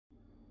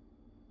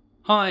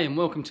Hi and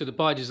welcome to the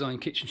By Design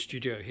Kitchen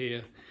Studio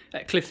here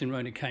at Clifton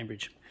Road in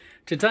Cambridge.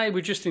 Today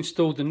we've just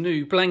installed the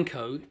new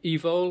Blanco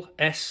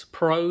Evol-S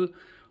Pro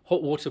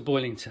hot water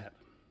boiling tap.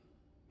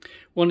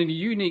 One of the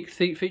unique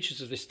features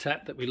of this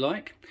tap that we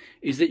like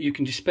is that you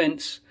can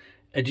dispense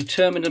a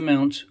determined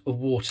amount of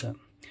water.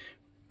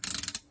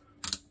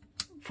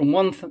 From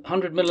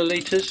 100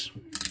 millilitres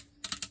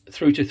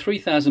through to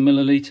 3000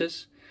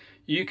 millilitres,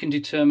 you can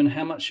determine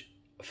how much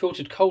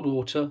filtered cold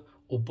water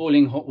or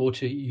boiling hot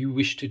water you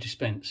wish to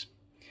dispense.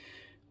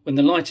 When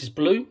the light is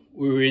blue,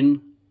 we're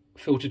in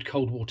filtered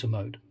cold water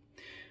mode.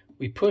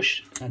 We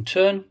push and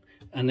turn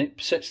and it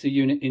sets the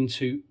unit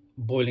into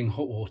boiling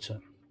hot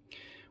water.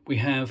 We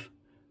have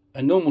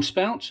a normal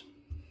spout,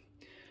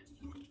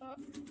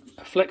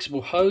 a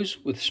flexible hose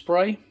with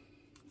spray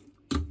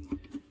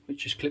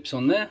which just clips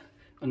on there,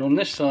 and on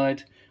this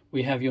side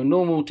we have your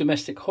normal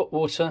domestic hot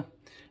water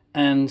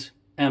and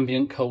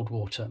ambient cold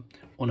water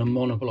on a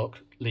monoblock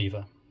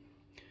lever.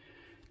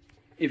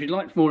 If you'd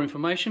like more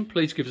information,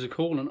 please give us a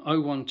call on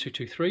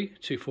 01223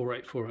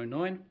 248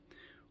 409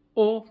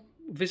 or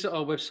visit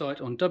our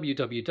website on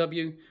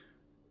www.bydi.co.uk.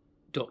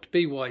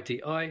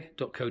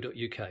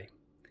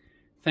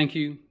 Thank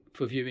you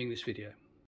for viewing this video.